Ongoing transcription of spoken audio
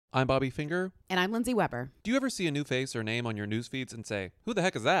I'm Bobby Finger. And I'm Lindsay Weber. Do you ever see a new face or name on your news feeds and say, who the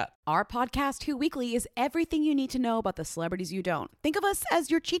heck is that? Our podcast, Who Weekly, is everything you need to know about the celebrities you don't. Think of us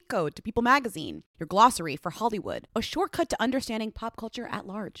as your cheat code to People magazine, your glossary for Hollywood, a shortcut to understanding pop culture at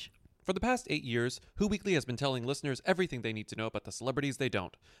large. For the past 8 years, Who Weekly has been telling listeners everything they need to know about the celebrities they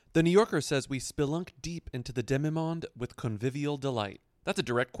don't. The New Yorker says we spelunk deep into the demi-monde with convivial delight. That's a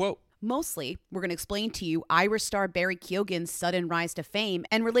direct quote. Mostly, we're going to explain to you Irish star Barry Keoghan's sudden rise to fame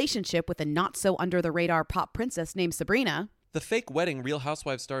and relationship with a not-so-under-the-radar pop princess named Sabrina. The fake wedding Real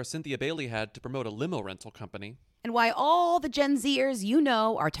Housewives star Cynthia Bailey had to promote a limo rental company. And why all the Gen Zers you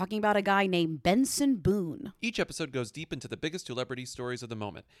know are talking about a guy named Benson Boone. Each episode goes deep into the biggest celebrity stories of the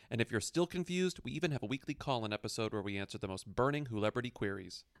moment. And if you're still confused, we even have a weekly call-in episode where we answer the most burning celebrity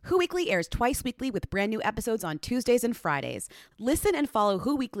queries. Who Weekly airs twice weekly with brand new episodes on Tuesdays and Fridays. Listen and follow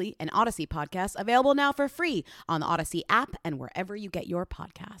Who Weekly, an Odyssey podcast, available now for free on the Odyssey app and wherever you get your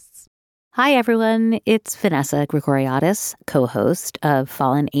podcasts. Hi, everyone. It's Vanessa Gregoriadis, co-host of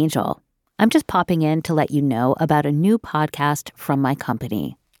Fallen Angel. I'm just popping in to let you know about a new podcast from my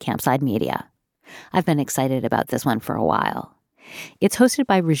company, Campside Media. I've been excited about this one for a while. It's hosted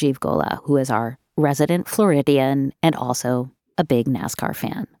by Rajiv Gola, who is our resident Floridian and also a big NASCAR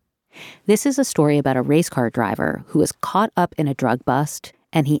fan. This is a story about a race car driver who is caught up in a drug bust,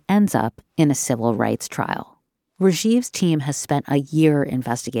 and he ends up in a civil rights trial. Rajiv's team has spent a year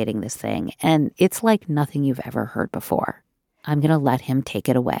investigating this thing, and it's like nothing you've ever heard before. I'm going to let him take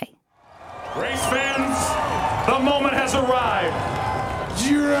it away. Race fans, the moment has arrived.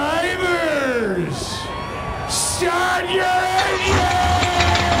 Drivers, start your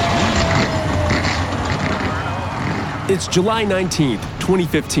engine! It's July 19th,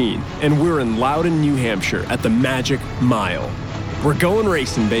 2015, and we're in Loudon, New Hampshire at the Magic Mile. We're going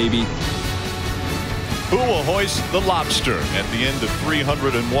racing, baby. Who will hoist the Lobster at the end of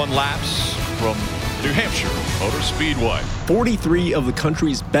 301 laps from New Hampshire Motor Speedway? 43 of the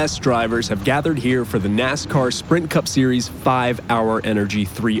country's best drivers have gathered here for the NASCAR Sprint Cup Series 5-Hour Energy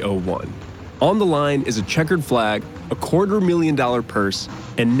 301. On the line is a checkered flag, a $250,000 purse,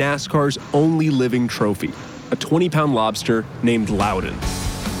 and NASCAR's only living trophy, a 20-pound lobster named Loudon.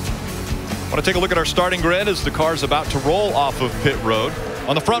 Want to take a look at our starting grid as the car's about to roll off of pit road.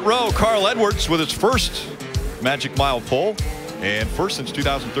 On the front row, Carl Edwards with his first Magic Mile pole. And first since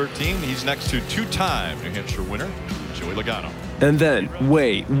 2013, he's next to two-time New Hampshire winner, Joey Logano. And then,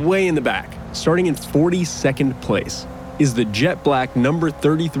 way in the back, starting in 42nd place, is the jet black number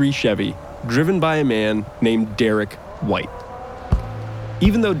 33 Chevy, driven by a man named Derek White.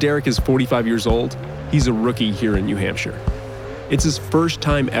 Even though Derek is 45 years old, he's a rookie here in New Hampshire. It's his first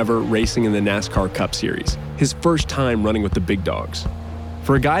time ever racing in the NASCAR Cup Series, his first time running with the big dogs.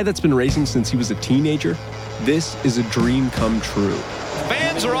 For a guy that's been racing since he was a teenager, this is a dream come true.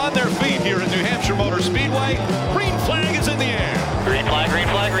 Fans are on their feet here at New Hampshire Motor Speedway. Green flag is in the air. Green flag, green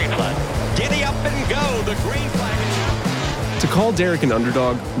flag, green flag. Giddy up and go. The green flag is up. To call Derek an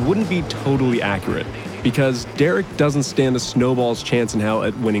underdog wouldn't be totally accurate, because Derek doesn't stand a snowball's chance in hell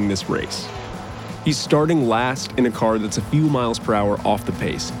at winning this race. He's starting last in a car that's a few miles per hour off the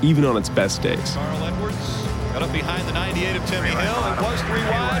pace, even on its best days. Carl Edwards got up behind the 98 of Timmy Hill. It was 3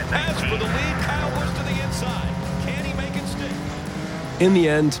 wide. Pass for the lead. Kyle Busch to the inside. Can he make it stick? In the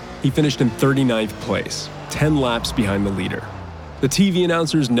end, he finished in 39th place, 10 laps behind the leader. The TV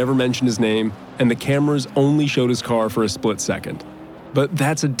announcers never mentioned his name, and the cameras only showed his car for a split second. But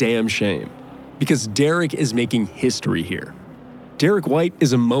that's a damn shame, because Derek is making history here. Derek White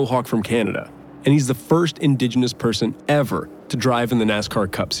is a Mohawk from Canada, and he's the first Indigenous person ever to drive in the NASCAR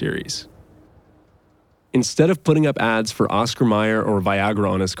Cup Series. Instead of putting up ads for Oscar Mayer or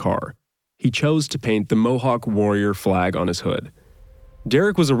Viagra on his car, he chose to paint the Mohawk Warrior flag on his hood.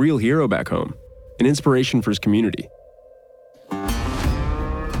 Derek was a real hero back home, an inspiration for his community.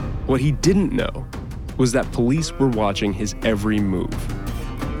 What he didn't know was that police were watching his every move.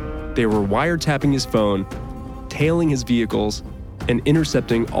 They were wiretapping his phone, tailing his vehicles, and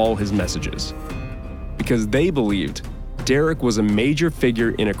intercepting all his messages. Because they believed Derek was a major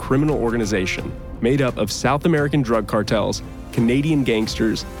figure in a criminal organization made up of South American drug cartels, Canadian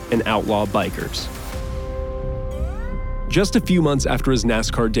gangsters, and outlaw bikers. Just a few months after his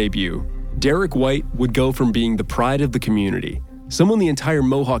NASCAR debut, Derek White would go from being the pride of the community, someone the entire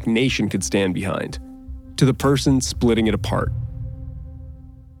Mohawk Nation could stand behind, to the person splitting it apart.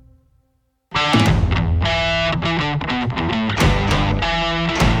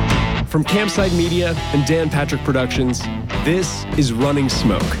 From Campside Media and Dan Patrick Productions, this is Running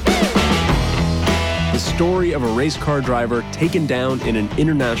Smoke. The story of a race car driver taken down in an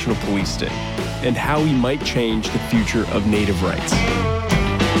international police sting, and how he might change the future of Native rights.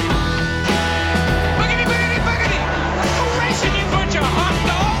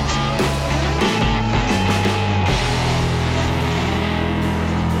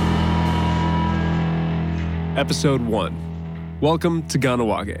 Episode 1. Welcome to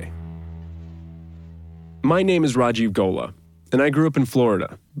Kahnawake. My name is Rajiv Gola, and I grew up in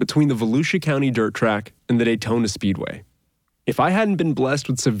Florida, between the Volusia County Dirt Track and the Daytona Speedway. If I hadn't been blessed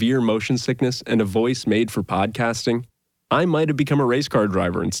with severe motion sickness and a voice made for podcasting, I might have become a race car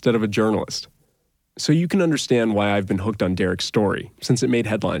driver instead of a journalist. So you can understand why I've been hooked on Derek's story since it made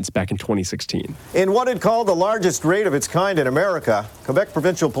headlines back in 2016. In what it called the largest raid of its kind in America, Quebec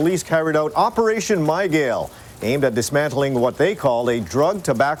Provincial Police carried out Operation Mygale, aimed at dismantling what they called a drug,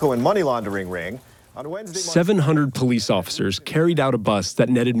 tobacco, and money laundering ring. On Wednesday, 700 police officers carried out a bust that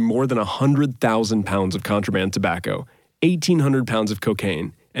netted more than 100,000 pounds of contraband tobacco, 1,800 pounds of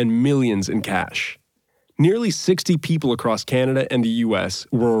cocaine, and millions in cash. Nearly 60 people across Canada and the U.S.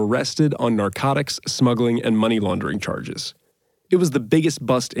 were arrested on narcotics, smuggling, and money laundering charges. It was the biggest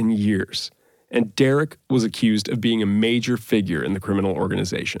bust in years, and Derek was accused of being a major figure in the criminal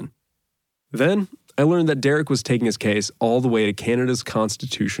organization. Then, I learned that Derek was taking his case all the way to Canada's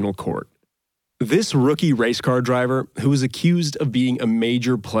Constitutional Court. This rookie race car driver, who was accused of being a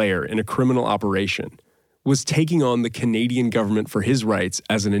major player in a criminal operation, was taking on the Canadian government for his rights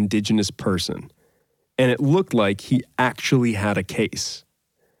as an Indigenous person. And it looked like he actually had a case.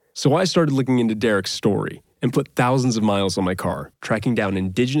 So I started looking into Derek's story and put thousands of miles on my car, tracking down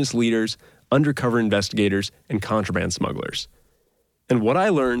Indigenous leaders, undercover investigators, and contraband smugglers. And what I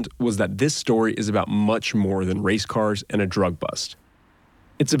learned was that this story is about much more than race cars and a drug bust.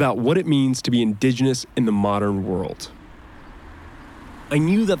 It's about what it means to be Indigenous in the modern world. I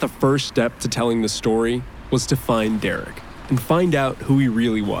knew that the first step to telling the story was to find Derek and find out who he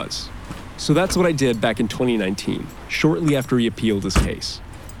really was. So that's what I did back in 2019, shortly after he appealed his case.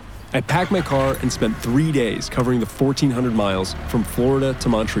 I packed my car and spent 3 days covering the 1,400 miles from Florida to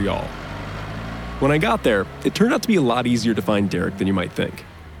Montreal. When I got there, it turned out to be a lot easier to find Derek than you might think.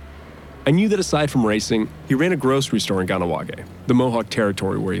 I knew that aside from racing, he ran a grocery store in Kahnawake, the Mohawk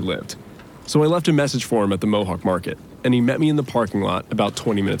territory where he lived. So I left a message for him at the Mohawk Market, and he met me in the parking lot about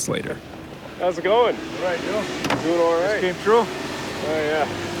 20 minutes later. How's it going? All right, Joe. Doing all right. Just came through? Oh, yeah.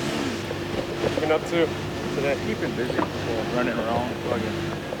 What you been up to? Keeping busy, running around, plugging.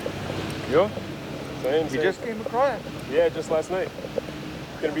 You? Same. You just came across? Yeah, just last night.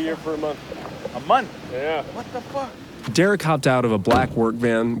 Gonna be here for a month. A month? Yeah. What the fuck? Derek hopped out of a black work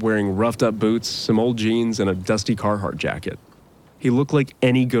van wearing roughed up boots, some old jeans, and a dusty Carhartt jacket. He looked like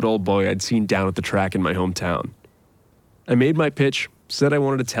any good old boy I'd seen down at the track in my hometown. I made my pitch, said I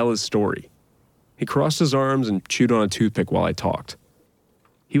wanted to tell his story. He crossed his arms and chewed on a toothpick while I talked.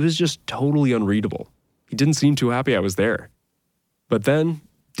 He was just totally unreadable. He didn't seem too happy I was there. But then,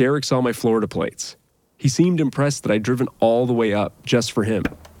 Derek saw my Florida plates. He seemed impressed that I'd driven all the way up just for him.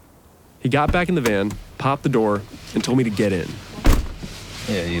 He got back in the van, popped the door, and told me to get in.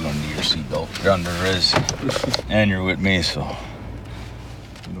 Yeah, you don't need your seatbelt. You're under res, and you're with me, so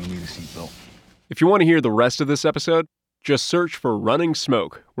you don't need a seatbelt. If you want to hear the rest of this episode, just search for Running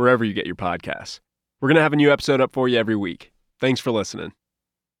Smoke wherever you get your podcasts. We're going to have a new episode up for you every week. Thanks for listening.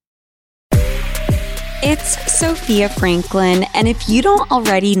 It's Sophia Franklin, and if you don't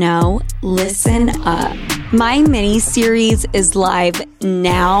already know, listen up. My mini-series is live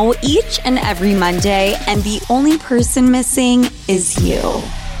now, each and every Monday, and the only person missing is you.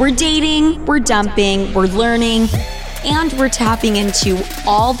 We're dating, we're dumping, we're learning, and we're tapping into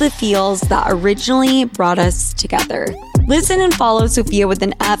all the feels that originally brought us together. Listen and follow Sophia with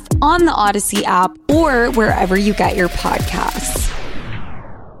an F on the Odyssey app or wherever you get your podcasts.